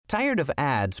Tired of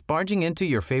ads barging into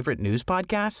your favorite news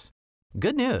podcasts?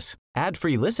 Good news.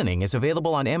 Ad-free listening is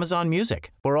available on Amazon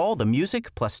Music for all the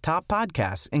music plus top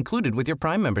podcasts included with your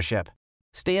Prime membership.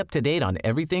 Stay up to date on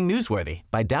everything newsworthy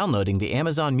by downloading the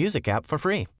Amazon Music app for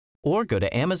free or go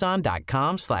to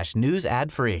amazon.com/news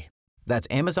ad free. That's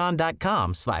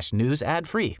amazon.com/news ad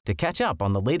free to catch up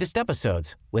on the latest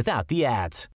episodes without the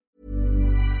ads.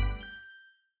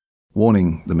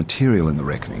 Warning, the material in The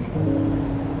Reckoning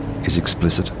is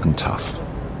explicit and tough.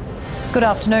 Good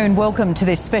afternoon. Welcome to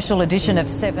this special edition of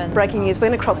 7. Breaking news. We're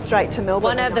going to cross straight to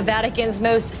Melbourne. One of the Vatican's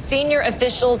most senior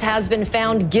officials has been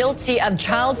found guilty of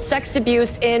child sex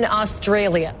abuse in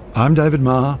Australia. I'm David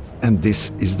Marr, and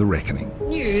this is The Reckoning.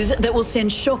 News that will send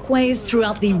shockwaves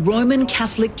throughout the Roman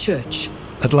Catholic Church.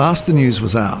 At last the news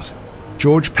was out.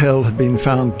 George Pell had been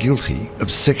found guilty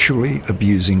of sexually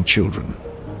abusing children.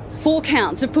 4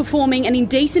 counts of performing an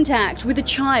indecent act with a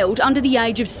child under the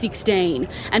age of 16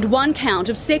 and 1 count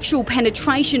of sexual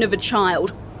penetration of a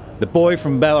child. The boy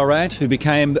from Ballarat who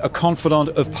became a confidant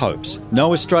of popes.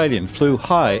 No Australian flew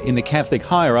high in the Catholic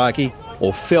hierarchy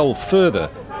or fell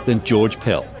further than George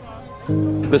Pell.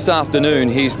 This afternoon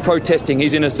he's protesting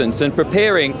his innocence and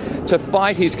preparing to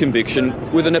fight his conviction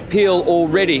with an appeal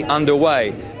already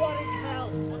underway.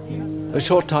 A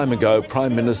short time ago,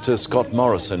 Prime Minister Scott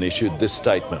Morrison issued this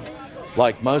statement.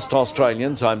 Like most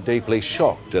Australians, I'm deeply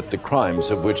shocked at the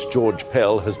crimes of which George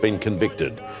Pell has been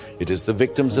convicted. It is the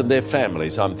victims and their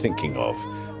families I'm thinking of.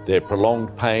 Their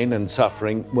prolonged pain and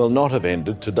suffering will not have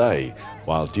ended today.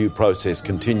 While due process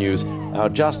continues, our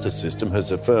justice system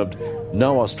has affirmed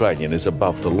no Australian is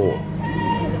above the law.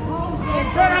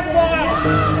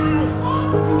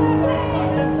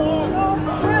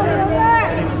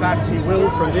 He will,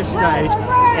 from this stage,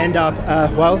 end up,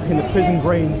 in the prison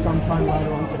green sometime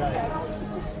later on today.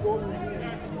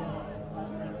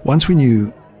 Once we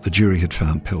knew the jury had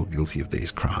found Pell guilty of these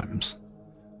crimes,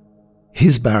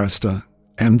 his barrister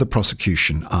and the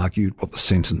prosecution argued what the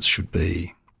sentence should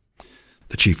be.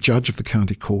 The Chief Judge of the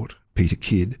County Court, Peter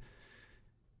Kidd,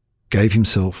 gave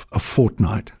himself a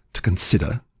fortnight to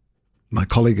consider. My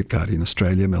colleague at Guardian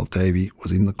Australia, Mel Davey,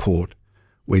 was in the court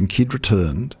when Kidd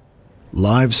returned,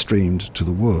 live streamed to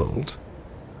the world,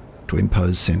 to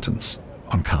impose sentence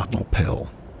on Cardinal Pell.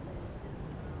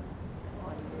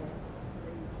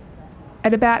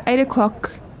 At about 8 o'clock,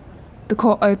 the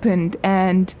court opened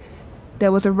and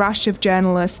there was a rush of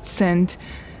journalists and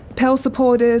Pell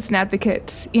supporters and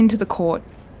advocates into the court.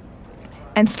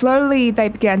 And slowly they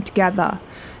began to gather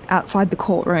outside the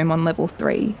courtroom on level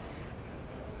 3.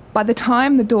 By the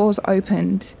time the doors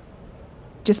opened,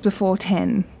 just before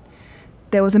 10,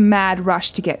 there was a mad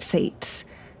rush to get seats.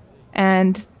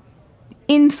 And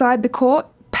inside the court,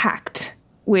 packed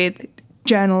with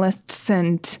journalists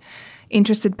and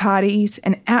interested parties,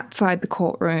 and outside the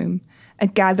courtroom, a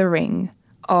gathering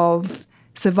of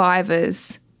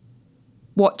survivors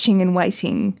watching and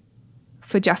waiting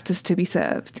for justice to be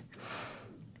served.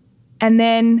 And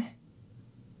then,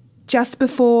 just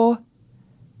before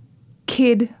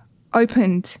Kidd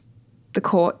opened the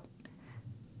court,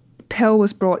 Pell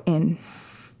was brought in.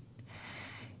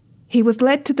 He was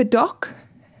led to the dock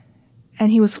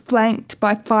and he was flanked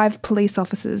by 5 police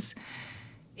officers.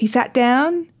 He sat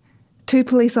down, 2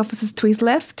 police officers to his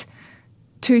left,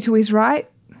 2 to his right,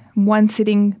 1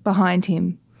 sitting behind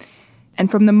him. And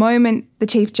from the moment the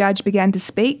Chief Judge began to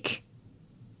speak,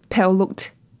 Pell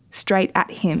looked straight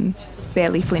at him,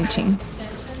 barely flinching.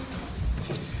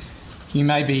 You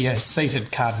may be seated,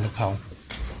 Cardinal Pell.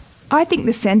 I think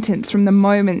the sentence, from the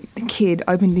moment the kid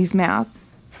opened his mouth,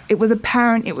 it was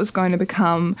apparent it was going to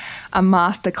become a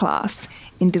masterclass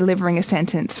in delivering a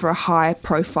sentence for a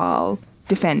high-profile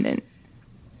defendant.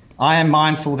 I am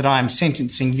mindful that I am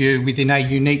sentencing you within a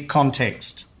unique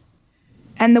context.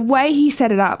 And the way he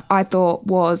set it up, I thought,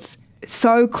 was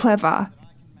so clever.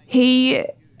 He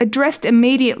addressed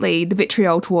immediately the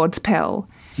vitriol towards Pell.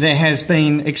 There has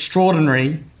been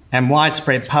extraordinary and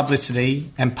widespread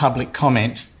publicity and public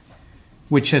comment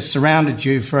which has surrounded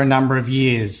you for a number of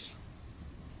years.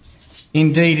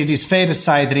 Indeed, it is fair to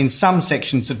say that in some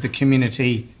sections of the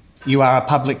community, you are a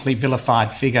publicly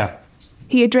vilified figure.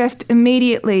 He addressed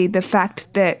immediately the fact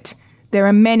that there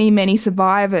are many, many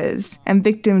survivors and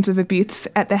victims of abuse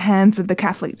at the hands of the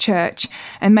Catholic Church,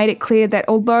 and made it clear that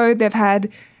although they've had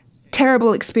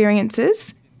terrible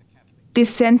experiences,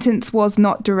 this sentence was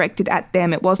not directed at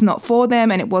them. It was not for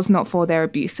them, and it was not for their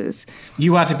abuses.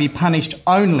 You are to be punished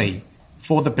only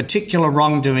for the particular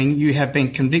wrongdoing you have been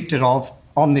convicted of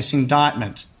on this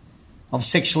indictment of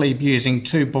sexually abusing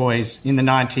 2 boys in the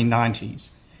 1990s.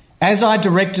 As I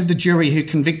directed the jury who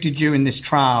convicted you in this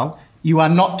trial, You are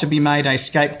not to be made a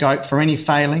scapegoat for any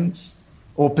failings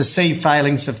or perceived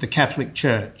failings of the Catholic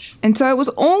Church. And so it was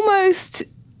almost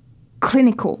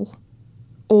clinical,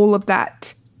 all of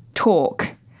that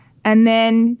talk. And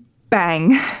then,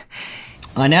 bang.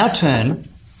 I now turn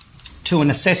to an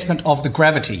assessment of the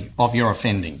gravity of your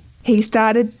offending. He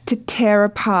started to tear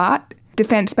apart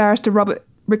Defence Barrister Robert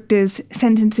Richter's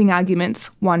sentencing arguments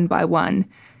one by one.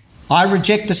 I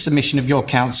reject the submission of your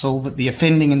counsel that the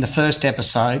offending in the first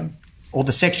episode, or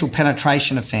the sexual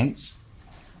penetration offence,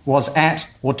 was at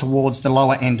or towards the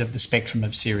lower end of the spectrum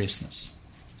of seriousness.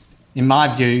 In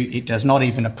my view, it does not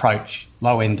even approach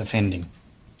low-end offending.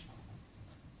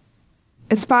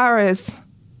 As far as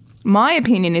my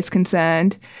opinion is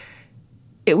concerned,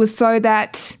 it was so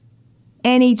that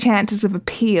any chances of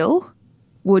appeal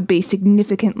would be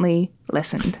significantly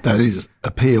lessened. That is,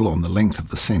 appeal on the length of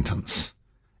the sentence.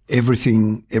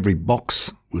 Everything, every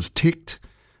box was ticked,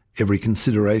 every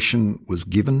consideration was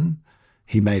given.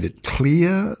 He made it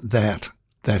clear that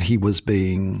he was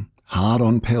being hard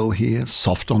on Pell here,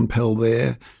 soft on Pell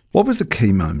there. What was the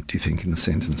key moment, do you think, in the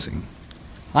sentencing?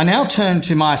 I now turn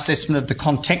to my assessment of the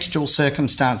contextual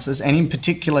circumstances and in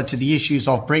particular to the issues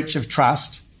of breach of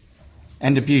trust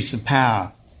and abuse of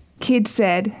power. Kidd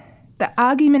said, the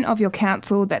argument of your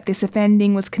counsel that this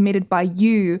offending was committed by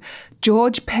you,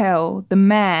 George Pell, the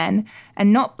man,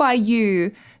 and not by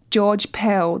you, George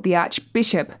Pell, the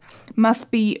Archbishop,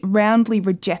 must be roundly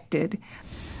rejected.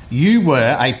 You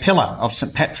were a pillar of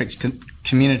St Patrick's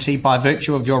community by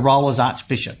virtue of your role as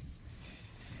Archbishop.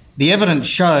 The evidence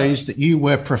shows that you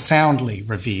were profoundly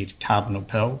revered, Cardinal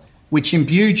Pell, which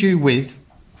imbued you with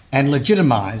and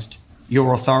legitimised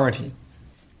your authority.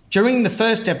 During the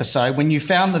first episode, when you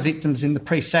found the victims in the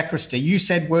pre-sacristy, you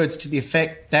said words to the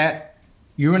effect that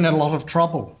you're in a lot of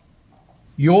trouble.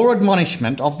 Your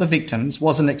admonishment of the victims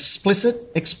was an explicit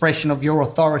expression of your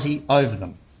authority over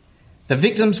them. The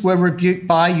victims were rebuked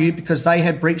by you because they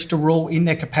had breached a rule in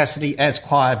their capacity as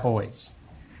choir boys.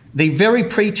 The very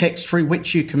pretext through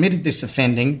which you committed this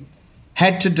offending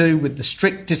had to do with the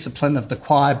strict discipline of the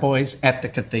choir boys at the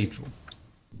cathedral.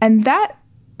 And that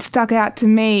stuck out to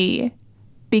me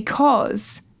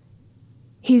because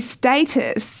his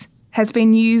status has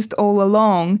been used all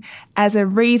along as a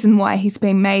reason why he's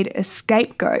been made a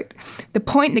scapegoat. The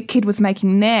point that Kidd was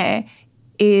making there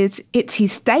is it's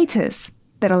his status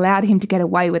that allowed him to get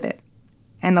away with it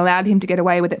and allowed him to get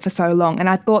away with it for so long. And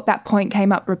I thought that point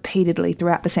came up repeatedly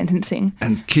throughout the sentencing.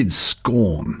 And Kidd's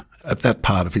scorn at that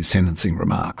part of his sentencing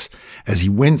remarks, as he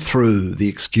went through the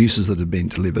excuses that had been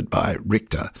delivered by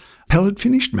Richter, Pell had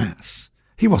finished Mass.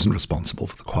 He wasn't responsible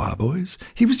for the choir boys.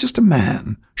 He was just a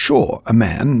man. Sure, a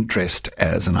man dressed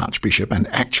as an archbishop and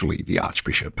actually the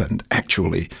archbishop and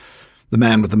actually the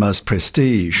man with the most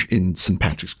prestige in St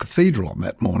Patrick's Cathedral on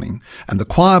that morning. And the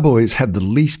choir boys had the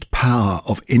least power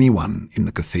of anyone in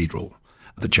the cathedral,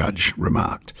 the judge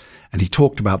remarked. And he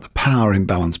talked about the power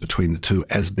imbalance between the two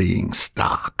as being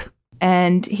stark.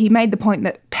 And he made the point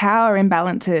that power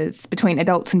imbalances between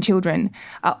adults and children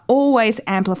are always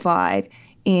amplified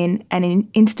in an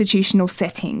institutional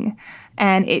setting.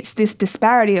 And it's this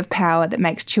disparity of power that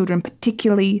makes children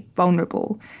particularly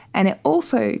vulnerable. And it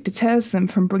also deters them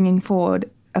from bringing forward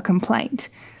a complaint.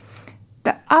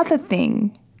 The other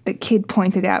thing that Kidd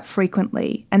pointed out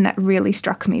frequently, and that really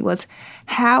struck me, was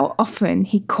how often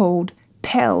he called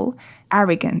Pell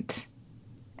arrogant.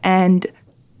 And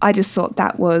I just thought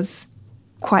that was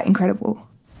quite incredible.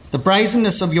 The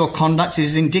brazenness of your conduct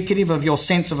is indicative of your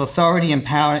sense of authority and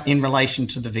power in relation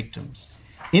to the victims.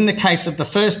 In the case of the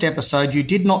first episode, you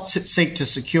did not seek to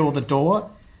secure the door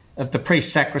of the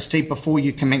priest's sacristy before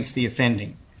you commenced the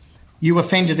offending. You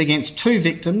offended against two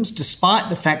victims despite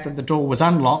the fact that the door was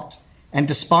unlocked and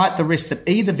despite the risk that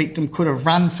either victim could have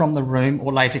run from the room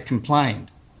or later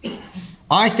complained.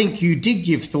 I think you did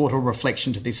give thought or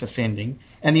reflection to this offending,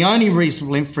 and the only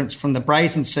reasonable inference from the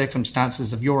brazen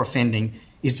circumstances of your offending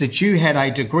is that you had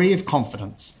a degree of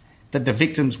confidence that the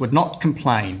victims would not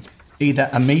complain, either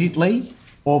immediately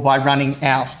or by running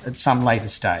out at some later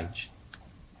stage.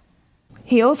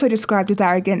 He also described as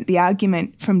arrogant the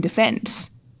argument from defence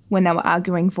when they were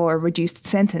arguing for a reduced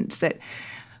sentence that,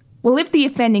 well, if the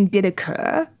offending did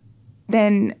occur,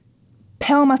 then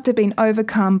Pell must have been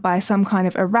overcome by some kind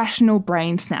of irrational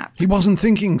brain snap. He wasn't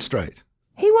thinking straight.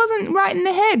 He wasn't right in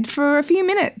the head for a few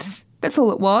minutes. That's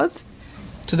all it was.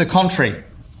 To the contrary,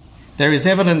 there is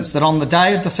evidence that on the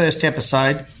day of the first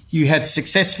episode, you had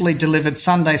successfully delivered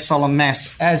Sunday Solemn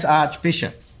Mass as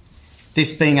Archbishop,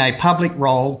 this being a public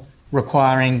role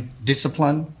requiring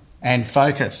discipline and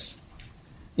focus.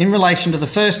 In relation to the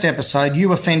first episode,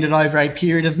 you offended over a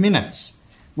period of minutes,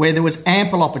 where there was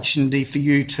ample opportunity for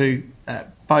you to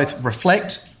both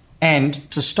reflect and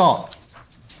to stop.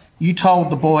 You told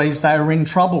the boys they were in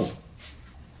trouble.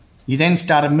 You then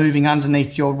started moving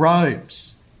underneath your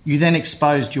robes. You then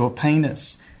exposed your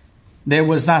penis. There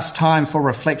was thus time for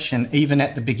reflection even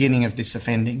at the beginning of this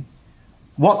offending.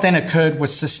 What then occurred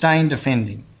was sustained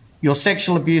offending. Your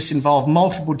sexual abuse involved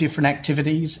multiple different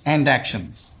activities and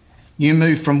actions. You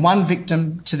moved from one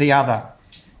victim to the other.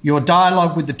 Your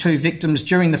dialogue with the two victims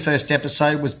during the first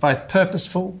episode was both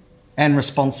purposeful and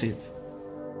responsive.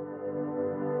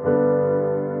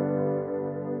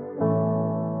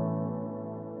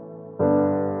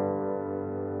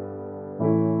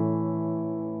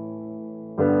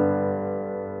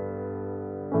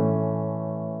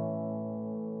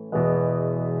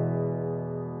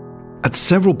 At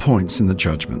several points in the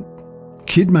judgment,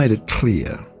 Kidd made it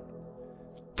clear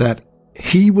that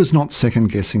he was not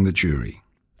second-guessing the jury,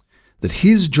 that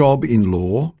his job in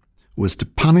law was to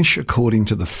punish according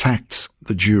to the facts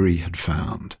the jury had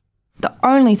found. The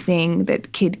only thing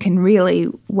that Kidd can really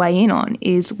weigh in on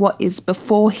is what is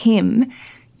before him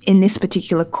in this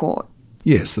particular court.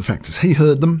 Yes, the fact is he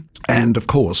heard them, and of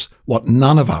course what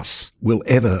none of us will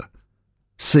ever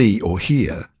see or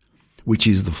hear, which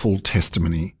is the full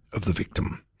testimony of the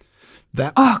victim.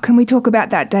 Can we talk about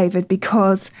that, David?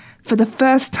 Because for the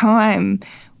first time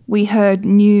we heard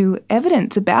new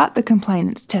evidence about the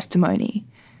complainant's testimony,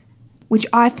 which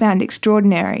I found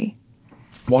extraordinary.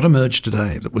 What emerged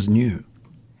today that was new?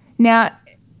 Now,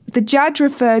 the judge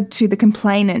referred to the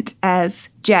complainant as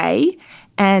J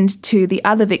and to the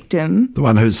other victim, the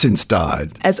one who's since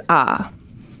died, as R.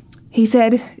 He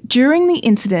said, during the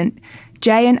incident,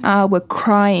 J and R were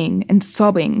crying and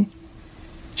sobbing.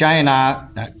 J and R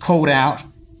called out,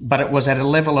 but it was at a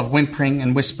level of whimpering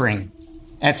and whispering.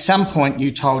 At some point,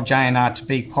 you told J and R to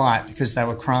be quiet because they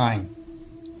were crying.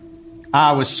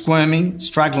 R was squirming,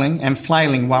 struggling and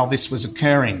flailing while this was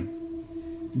occurring.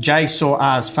 J saw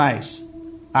R's face.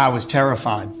 R was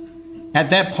terrified. At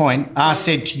that point, R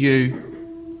said to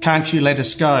you, "Can't you let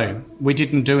us go? We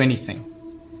didn't do anything."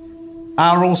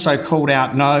 R also called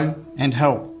out no and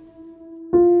help.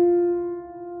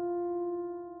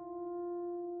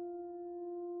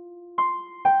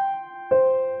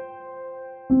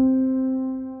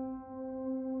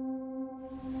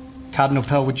 Cardinal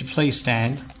Pell, would you please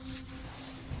stand?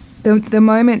 The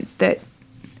moment that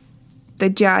the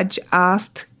judge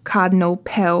asked Cardinal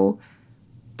Pell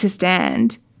to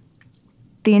stand,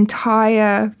 the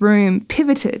entire room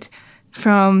pivoted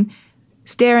from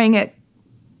staring at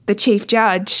the chief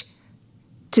judge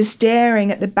to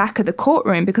staring at the back of the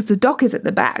courtroom, because the dock is at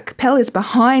the back. Pell is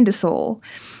behind us all.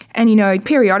 And,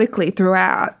 periodically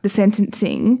throughout the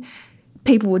sentencing,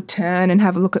 people would turn and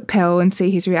have a look at Pell and see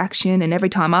his reaction. And every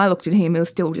time I looked at him, he was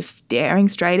still just staring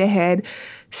straight ahead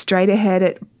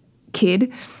at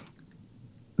Kidd.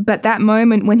 But that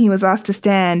moment when he was asked to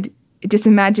stand, just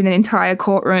imagine an entire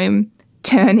courtroom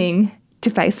turning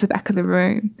to face the back of the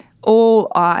room.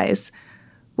 All eyes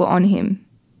were on him.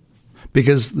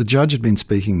 Because the judge had been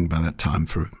speaking by that time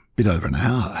for a bit over an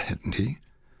hour, hadn't he?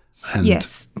 And,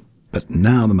 yes. But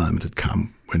now the moment had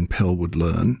come when Pell would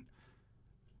learn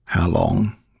how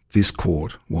long this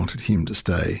court wanted him to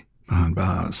stay behind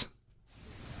bars.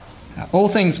 All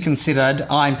things considered,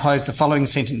 I impose the following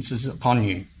sentences upon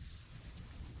you.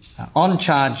 On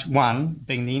charge 1,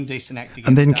 being the indecent act against...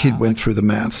 And then Kidd went through the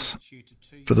maths.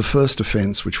 For the first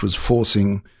offence, which was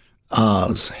forcing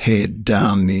R's head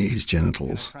down near his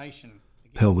genitals,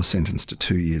 Pell was sentenced to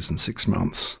 2 years and 6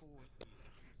 months.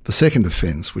 The second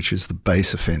offence, which is the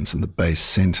base offence and the base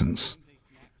sentence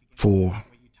for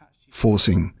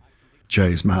forcing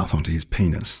Jay's mouth onto his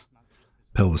penis,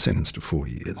 Pell was sentenced to 4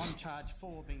 years.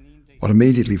 What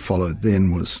immediately followed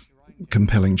then was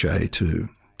compelling Jay to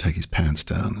take his pants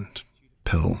down, and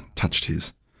Pell touched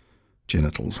his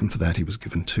genitals, and for that he was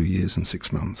given 2 years and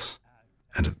 6 months.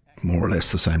 And at more or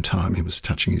less the same time he was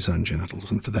touching his own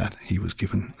genitals, and for that he was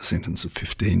given a sentence of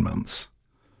 15 months.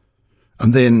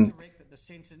 And then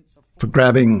for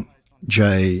grabbing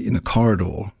Jay in a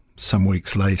corridor some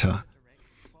weeks later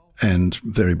and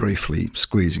very briefly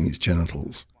squeezing his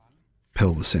genitals,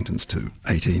 Pell was sentenced to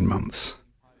 18 months.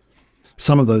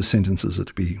 Some of those sentences are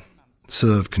to be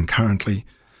served concurrently,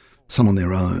 some on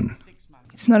their own.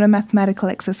 It's not a mathematical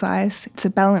exercise, it's a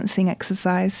balancing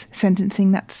exercise,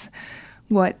 sentencing. That's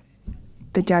what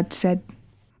the judge said.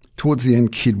 Towards the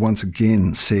end, Kidd once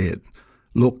again said,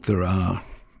 look, there are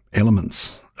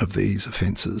elements of these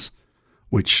offences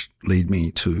which lead me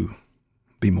to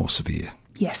be more severe.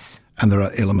 Yes. And there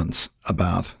are elements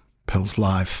about Pell's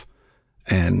life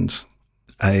and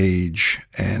age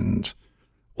and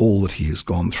all that he has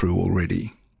gone through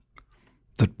already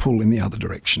that pull in the other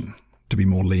direction, to be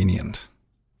more lenient.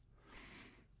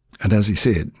 And as he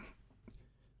said,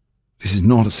 this is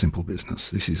not a simple business.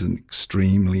 This is an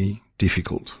extremely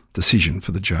difficult decision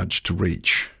for the judge to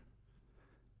reach.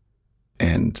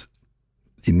 And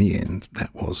in the end,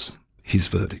 that was his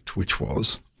verdict, which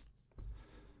was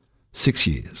 6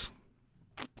 years.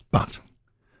 But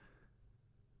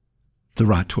the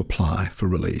right to apply for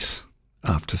release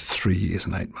after 3 years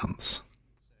and 8 months,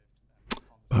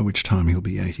 by which time he'll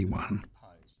be 81.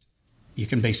 You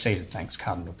can be seated, thanks,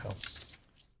 Cardinal Pell.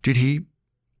 Did he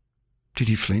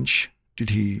flinch?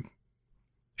 Did he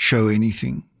show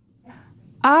anything?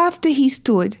 After he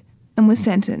stood and was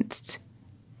sentenced,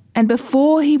 and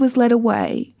before he was led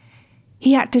away,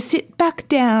 he had to sit back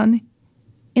down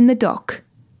in the dock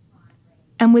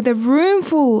and, with a room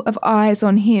full of eyes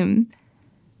on him,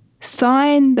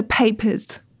 sign the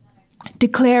papers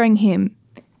declaring him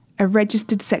a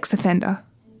registered sex offender.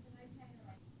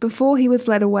 Before he was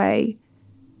led away,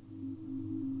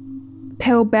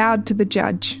 Pell bowed to the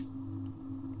judge,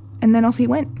 and then off he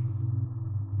went.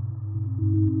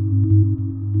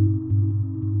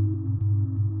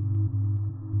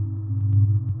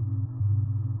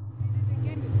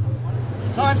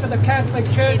 Time for the Catholic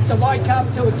Church to wake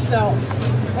up to itself.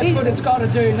 That's what it's got to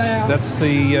do now. That's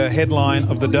the headline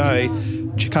of the day.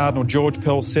 Cardinal George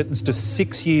Pell sentenced to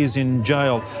 6 years in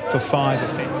jail for 5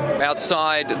 offences.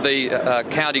 Outside the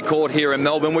county court here in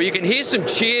Melbourne, where you can hear some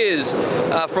cheers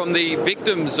from the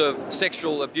victims of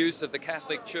sexual abuse of the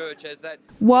Catholic Church as that...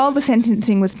 While the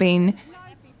sentencing was being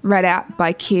read out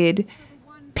by Kid,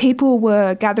 people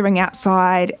were gathering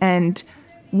outside and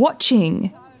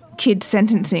watching Kid's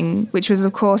sentencing, which was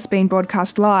of course being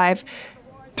broadcast live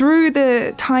through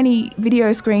the tiny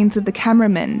video screens of the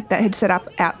cameramen that had set up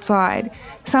outside.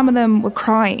 Some of them were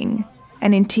crying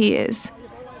and in tears.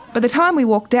 By the time we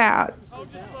walked out,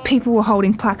 people were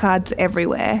holding placards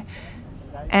everywhere.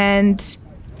 And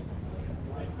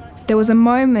there was a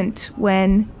moment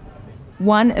when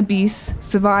one abuse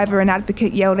survivor and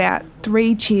advocate yelled out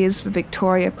 3 cheers for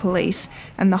Victoria Police,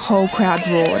 and the whole crowd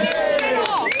roared.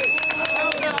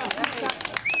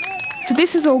 So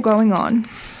this is all going on,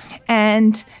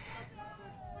 and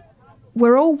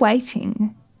we're all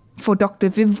waiting for Dr.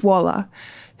 Viv Waller,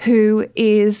 who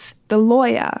is the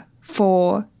lawyer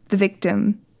for the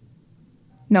victim,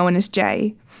 known as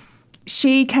Jay.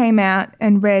 She came out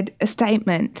and read a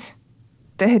statement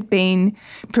that had been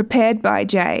prepared by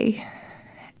Jay.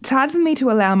 It's hard for me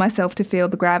to allow myself to feel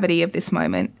the gravity of this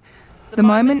moment. The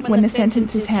moment when the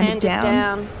sentence is handed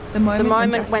down. The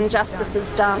moment when justice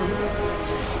is done.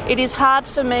 It is hard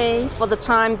for me, for the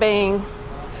time being,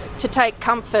 to take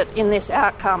comfort in this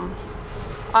outcome.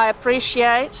 I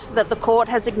appreciate that the court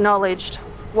has acknowledged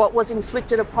what was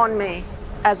inflicted upon me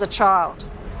as a child.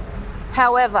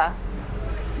 However,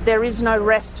 there is no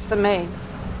rest for me.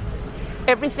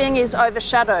 Everything is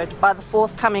overshadowed by the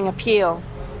forthcoming appeal.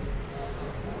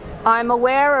 I am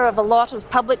aware of a lot of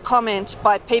public comment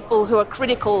by people who are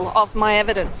critical of my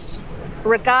evidence.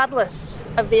 Regardless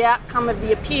of the outcome of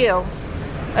the appeal,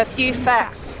 a few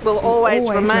facts will always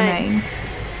remain.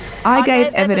 I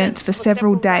gave evidence for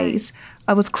several days.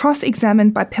 I was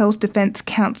cross-examined by Pell's defence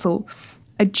counsel.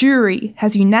 A jury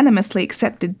has unanimously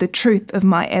accepted the truth of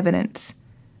my evidence.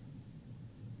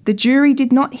 The jury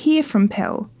did not hear from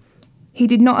Pell. He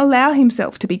did not allow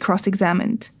himself to be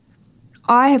cross-examined.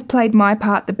 I have played my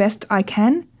part the best I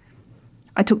can.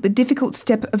 I took the difficult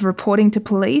step of reporting to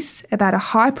police about a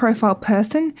high-profile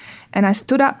person, and I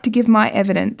stood up to give my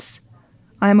evidence.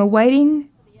 I am awaiting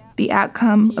the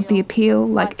outcome of the appeal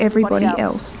like everybody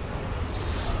else.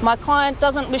 My client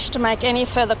doesn't wish to make any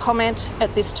further comment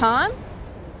at this time.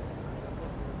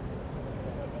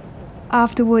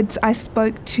 Afterwards, I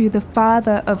spoke to the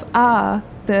father of R,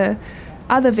 the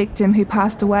other victim who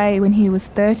passed away when he was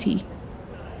 30.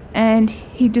 And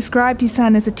he described his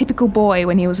son as a typical boy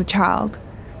when he was a child.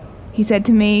 He said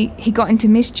to me, he got into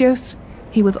mischief,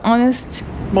 he was honest.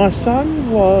 My son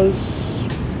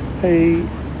he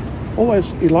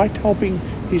liked helping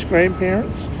his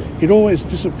grandparents. He'd always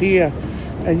disappear,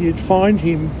 and you'd find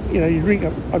him,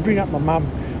 I'd ring up my mum.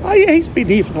 Oh yeah, he's been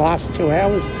here for the last 2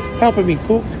 hours helping me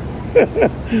cook.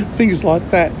 Things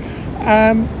like that.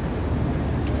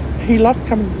 He loved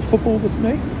coming to the football with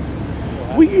me.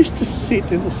 We used to sit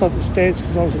in the southern stands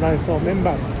because I was an AFL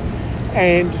member,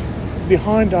 and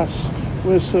behind us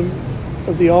were some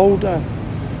of the older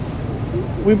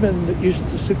women that used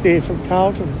to sit there from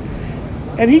Carlton,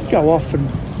 and he'd go off and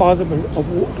buy them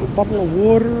a bottle of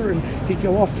water, and he'd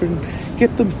go off and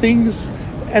get them things,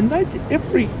 and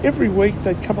every week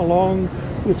they'd come along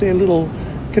with their little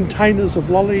containers of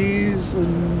lollies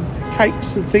and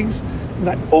cakes and things. And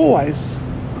there'd always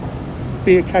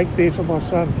be a cake there for my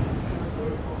son.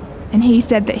 And he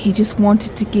said that he just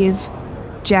wanted to give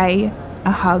Jay a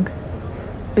hug,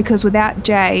 because without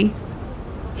Jay,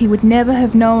 he would never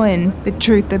have known the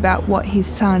truth about what his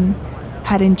son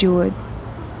had endured.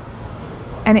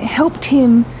 And it helped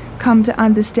him come to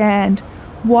understand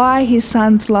why his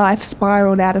son's life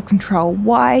spiraled out of control,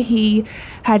 why he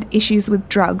had issues with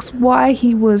drugs, why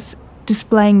he was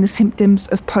displaying the symptoms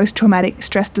of post-traumatic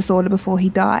stress disorder before he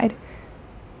died.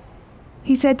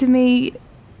 He said to me,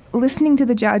 listening to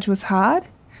the judge was hard.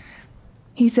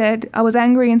 He said, I was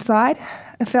angry inside.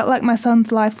 I felt like my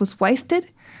son's life was wasted.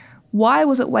 Why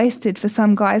was it wasted for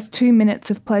some guy's 2 minutes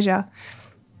of pleasure?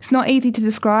 It's not easy to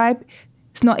describe.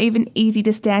 It's not even easy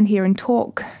to stand here and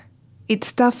talk. It's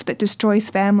stuff that destroys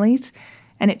families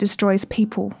and it destroys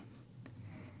people.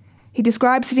 He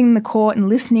described sitting in the court and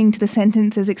listening to the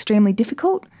sentence as extremely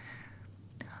difficult.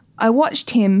 I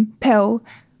watched him, Pell,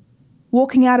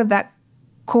 walking out of that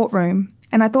courtroom,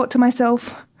 and I thought to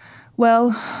myself,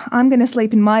 well, I'm going to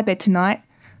sleep in my bed tonight.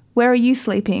 Where are you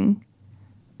sleeping?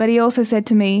 But he also said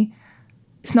to me,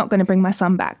 it's not going to bring my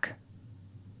son back.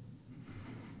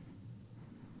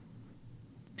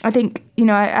 I think,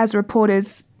 as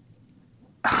reporters,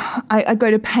 I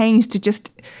go to pains to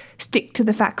just stick to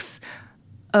the facts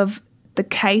of the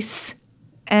case,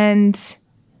 and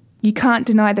you can't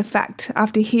deny the fact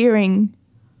after hearing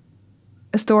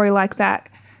a story like that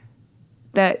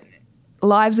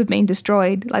lives have been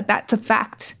destroyed. Like, that's a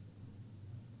fact.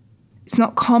 It's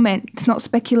not comment, it's not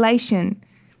speculation.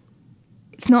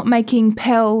 It's not making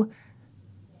Pell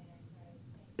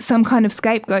some kind of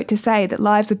scapegoat to say that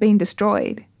lives have been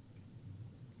destroyed.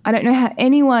 I don't know how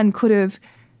anyone could have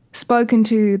spoken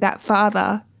to that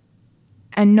father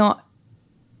and not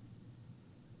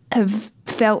have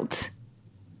felt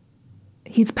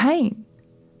his pain.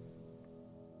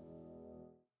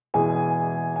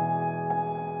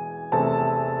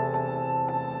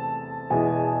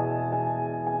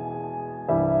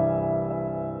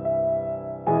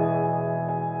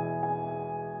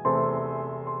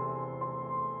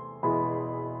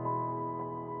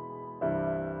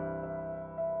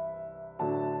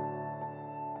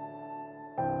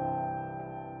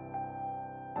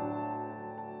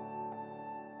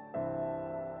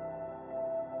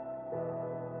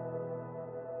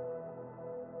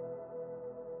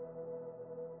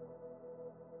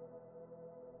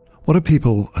 What are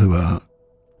people who are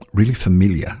really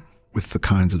familiar with the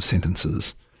kinds of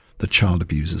sentences that child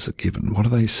abusers are given, what are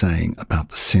they saying about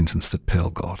the sentence that Pell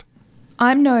got?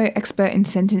 I'm no expert in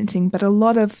sentencing, but a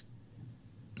lot of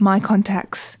my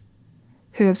contacts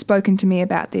who have spoken to me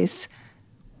about this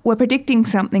were predicting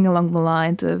something along the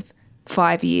lines of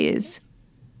 5 years,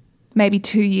 maybe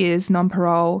 2 years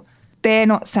non-parole. They're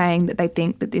not saying that they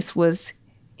think that this was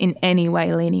in any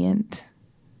way lenient.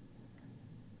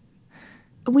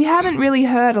 We haven't really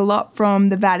heard a lot from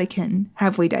the Vatican,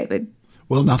 have we, David?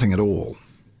 Well, nothing at all.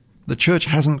 The Church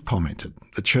hasn't commented.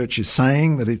 The Church is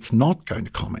saying that it's not going to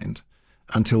comment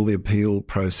until the appeal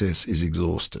process is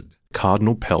exhausted.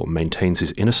 Cardinal Pell maintains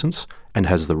his innocence and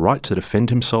has the right to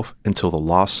defend himself until the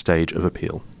last stage of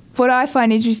appeal. What I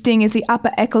find interesting is the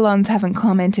upper echelons haven't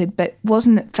commented, but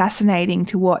wasn't it fascinating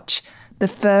to watch the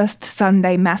first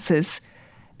Sunday masses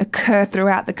occur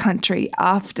throughout the country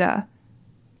after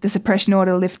the suppression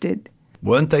order lifted?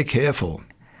 Weren't they careful?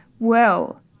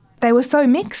 Well, they were so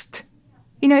mixed.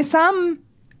 Some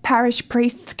parish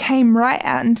priests came right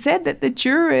out and said that the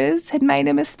jurors had made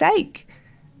a mistake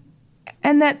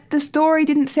and that the story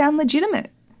didn't sound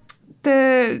legitimate.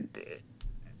 The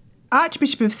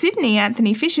Archbishop of Sydney,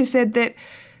 Anthony Fisher, said that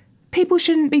people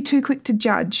shouldn't be too quick to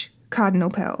judge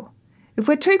Cardinal Pell. If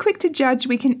we're too quick to judge,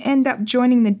 we can end up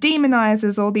joining the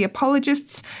demonisers or the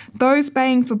apologists, those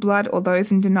baying for blood or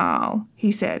those in denial,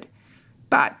 he said.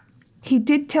 But he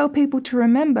did tell people to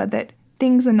remember that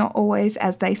things are not always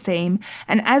as they seem,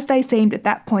 and as they seemed at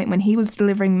that point when he was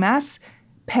delivering Mass,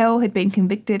 Pell had been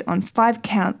convicted on 5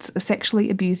 counts of sexually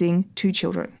abusing 2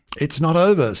 children. It's not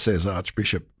over, says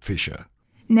Archbishop Fisher.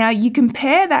 Now, you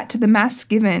compare that to the Mass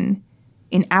given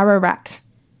in Ararat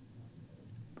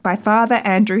by Father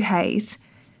Andrew Hayes.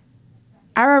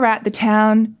 Ararat, the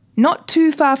town not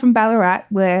too far from Ballarat,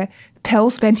 where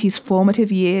Pell spent his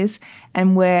formative years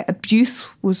and where abuse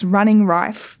was running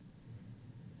rife.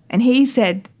 And he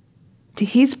said to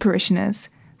his parishioners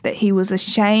that he was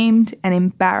ashamed and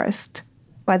embarrassed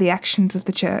by the actions of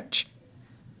the Church.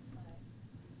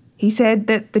 He said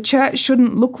that the Church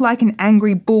shouldn't look like an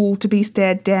angry bull to be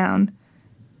stared down,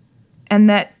 and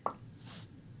that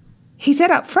he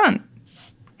said up front,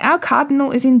 our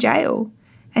cardinal is in jail.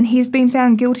 and he's been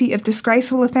found guilty of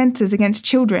disgraceful offences against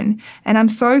children, and I'm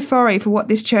so sorry for what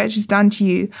this church has done to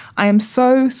you. I am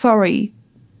so sorry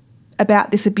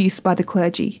about this abuse by the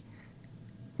clergy.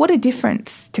 What a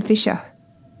difference to Fisher.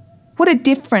 What a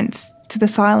difference to the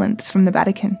silence from the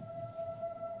Vatican.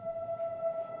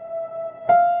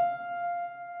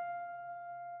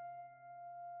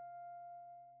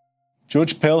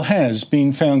 George Pell has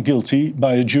been found guilty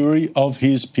by a jury of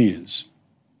his peers.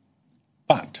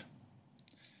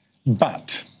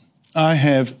 But I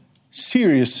have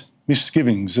serious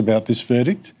misgivings about this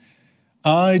verdict.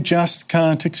 I just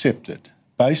can't accept it,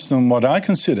 based on what I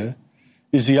consider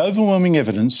is the overwhelming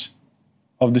evidence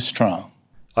of this trial.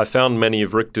 I found many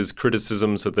of Richter's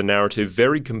criticisms of the narrative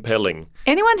very compelling.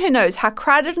 Anyone who knows how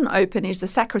crowded and open is the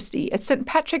sacristy at St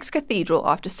Patrick's Cathedral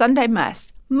after Sunday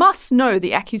Mass must know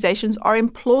the accusations are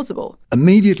implausible.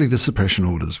 Immediately the suppression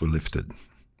orders were lifted,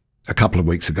 a couple of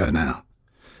weeks ago now.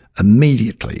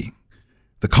 Immediately,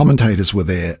 the commentators were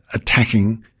there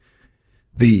attacking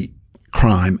the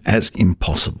crime as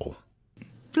impossible.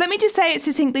 Let me just say it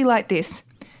succinctly like this.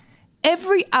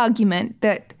 Every argument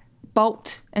that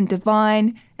Bolt and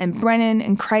Devine and Brennan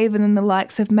and Craven and the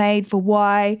likes have made for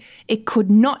why it could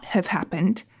not have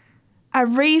happened are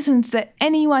reasons that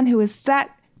anyone who has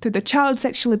sat through the Child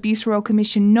Sexual Abuse Royal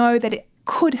Commission know that it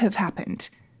could have happened.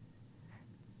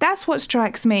 That's what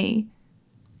strikes me.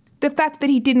 The fact that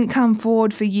he didn't come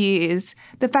forward for years,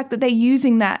 the fact that they're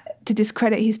using that to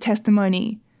discredit his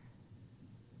testimony,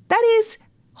 that is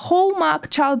hallmark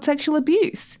child sexual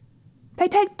abuse. They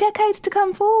take decades to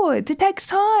come forward. It takes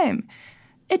time.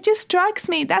 It just strikes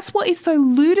me that's what is so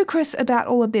ludicrous about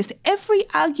all of this. Every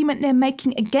argument they're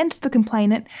making against the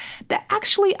complainant, they're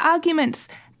actually arguments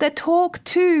that talk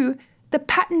to the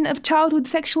pattern of childhood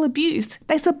sexual abuse.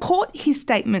 They support his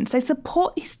statements. They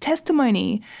support his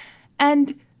testimony.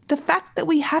 And the fact that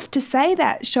we have to say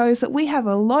that shows that we have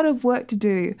a lot of work to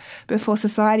do before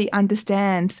society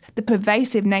understands the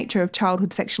pervasive nature of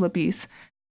childhood sexual abuse.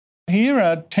 Here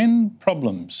are 10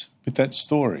 problems with that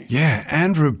story. Yeah,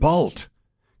 Andrew Bolt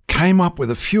came up with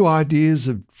a few ideas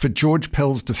for George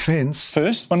Pell's defence.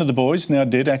 First, one of the boys, now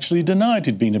dead, actually denied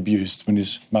he'd been abused when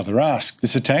his mother asked.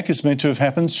 This attack is meant to have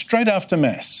happened straight after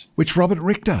Mass, which Robert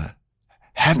Richter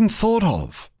hadn't thought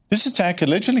of. This attack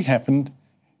allegedly happened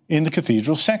in the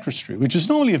cathedral sacristy, which is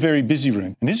normally a very busy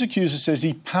room. And his accuser says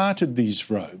he parted these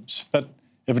robes, but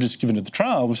evidence given at the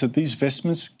trial was that these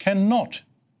vestments cannot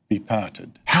be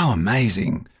parted. How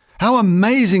amazing. How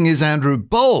amazing is Andrew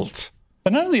Bolt?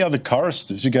 But none of the other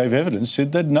choristers who gave evidence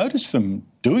said they'd noticed them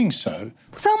doing so.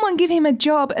 Someone give him a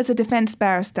job as a defence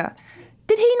barrister.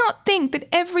 Did he not think that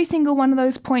every single one of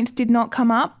those points did not come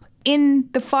up in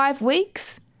the 5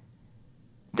 weeks?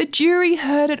 The jury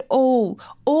heard it all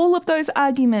of those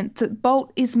arguments that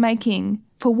Bolt is making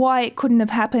for why it couldn't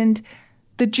have happened.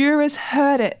 The jurors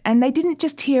heard it, and they didn't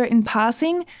just hear it in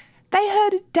passing. They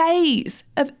heard days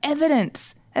of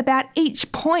evidence about each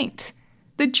point.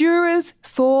 The jurors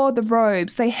saw the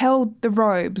robes. They held the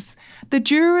robes. The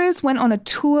jurors went on a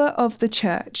tour of the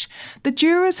church. The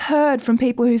jurors heard from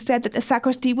people who said that the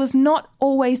sacristy was not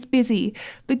always busy.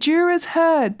 The jurors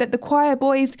heard that the choir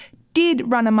boys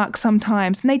did run amok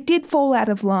sometimes and they did fall out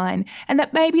of line and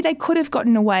that maybe they could have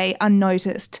gotten away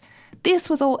unnoticed. This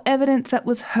was all evidence that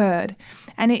was heard,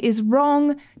 and it is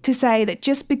wrong to say that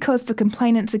just because the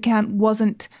complainant's account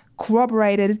wasn't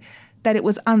corroborated, that it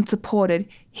was unsupported.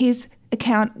 His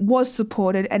account was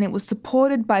supported, and it was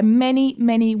supported by many,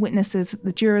 many witnesses that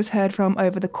the jurors heard from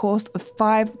over the course of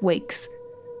 5 weeks.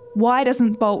 Why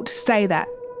doesn't Bolt say that?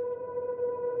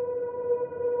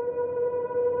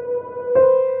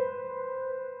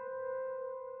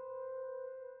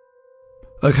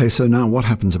 Okay, so now what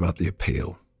happens about the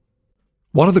appeal?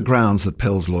 What are the grounds that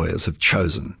Pell's lawyers have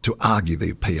chosen to argue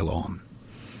the appeal on?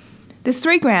 There's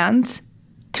 3 grounds.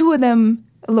 2 of them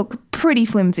look pretty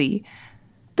flimsy.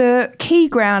 The key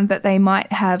ground that they might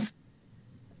have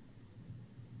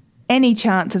any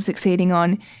chance of succeeding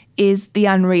on is the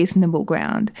unreasonable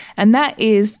ground. And that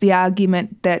is the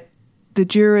argument that the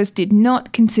jurors did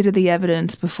not consider the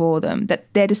evidence before them,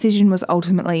 that their decision was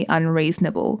ultimately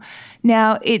unreasonable.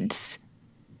 Now, it's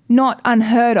not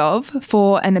unheard of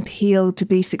for an appeal to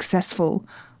be successful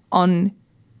on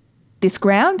this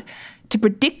ground. To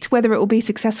predict whether it will be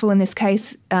successful in this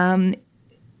case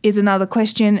is another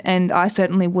question, and I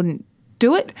certainly wouldn't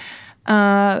do it,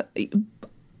 other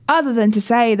than to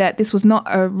say that this was not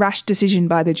a rash decision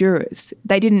by the jurors.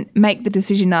 They didn't make the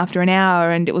decision after an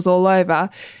hour and it was all over.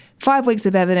 5 weeks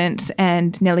of evidence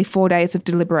and nearly 4 days of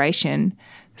deliberation.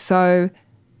 So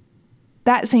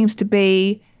that seems to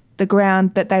be the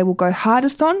ground that they will go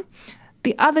hardest on.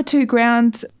 The other two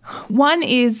grounds, one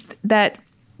is that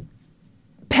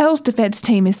Pell's defence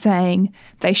team is saying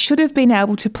they should have been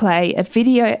able to play a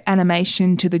video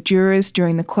animation to the jurors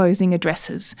during the closing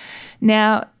addresses.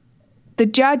 Now, the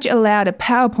judge allowed a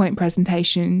PowerPoint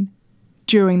presentation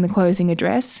during the closing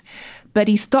address, but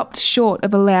he stopped short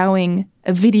of allowing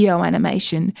a video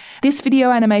animation. This video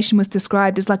animation was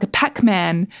described as like a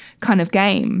Pac-Man kind of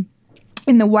game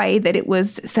in the way that it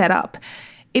was set up.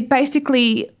 It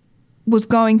basically was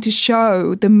going to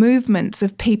show the movements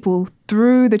of people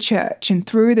through the church and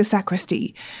through the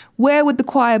sacristy. Where would the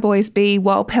choir boys be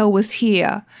while Pell was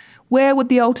here? Where would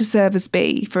the altar servers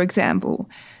be, for example?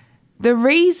 The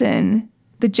reason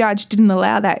the judge didn't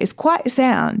allow that is quite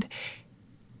sound.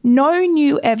 No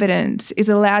new evidence is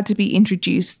allowed to be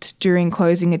introduced during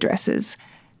closing addresses,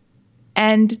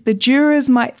 and the jurors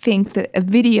might think that a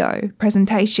video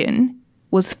presentation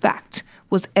was fact,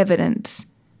 was evidence.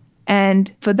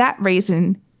 And for that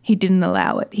reason, he didn't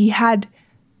allow it. He had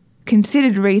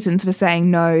considered reasons for saying,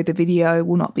 no, the video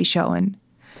will not be shown.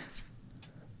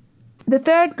 The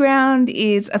third ground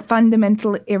is a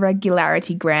fundamental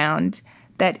irregularity ground,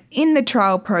 that in the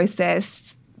trial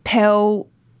process, Pell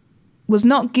was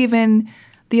not given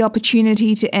the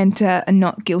opportunity to enter a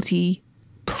not guilty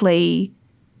plea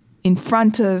in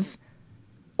front of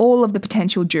all of the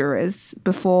potential jurors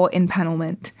before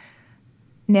empanelment.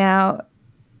 Now,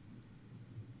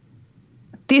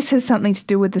 this has something to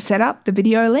do with the setup, the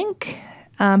video link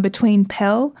between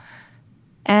Pell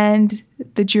and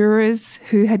the jurors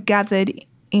who had gathered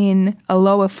in a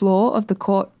lower floor of the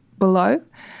court below.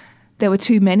 There were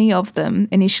too many of them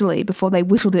initially before they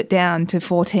whittled it down to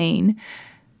 14.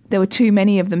 There were too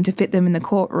many of them to fit them in the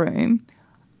courtroom.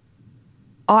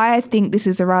 I think this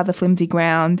is a rather flimsy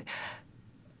ground.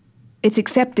 It's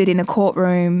accepted in a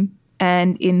courtroom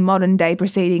and in modern day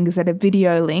proceedings that a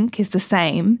video link is the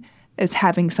same as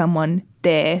having someone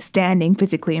there standing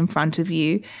physically in front of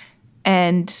you.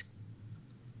 And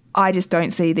I just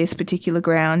don't see this particular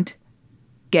ground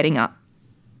getting up.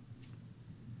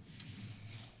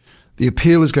 The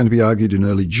appeal is going to be argued in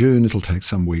early June. It'll take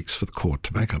some weeks for the court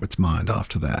to make up its mind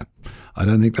after that. I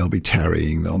don't think they'll be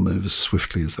tarrying. They'll move as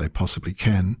swiftly as they possibly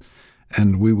can.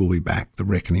 And we will be back. The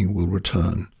reckoning will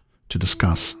return to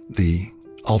discuss the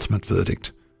ultimate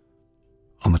verdict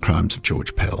on the crimes of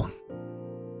George Pell.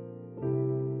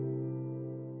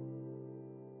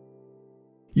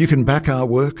 You can back our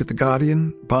work at The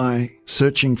Guardian by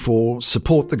searching for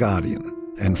Support The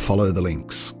Guardian and follow the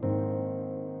links.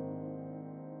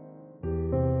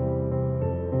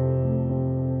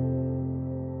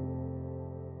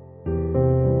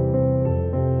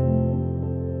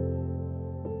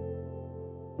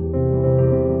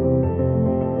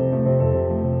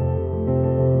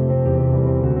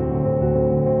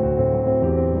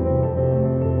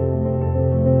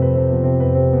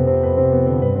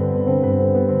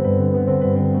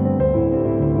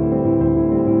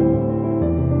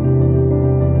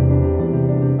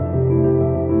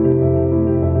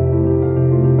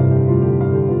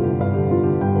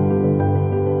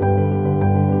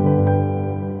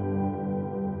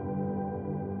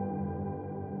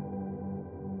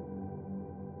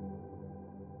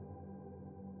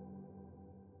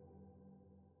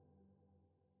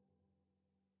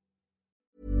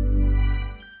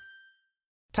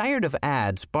 Tired of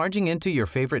ads barging into your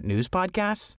favorite news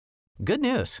podcasts? Good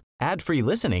news. Ad-free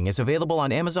listening is available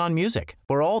on Amazon Music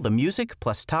for all the music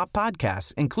plus top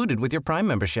podcasts included with your Prime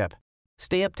membership.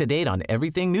 Stay up to date on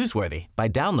everything newsworthy by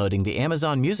downloading the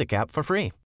Amazon Music app for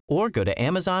free or go to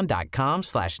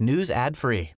amazon.com/news ad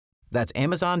free. That's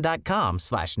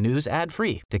amazon.com/news ad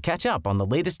free to catch up on the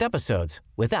latest episodes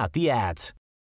without the ads.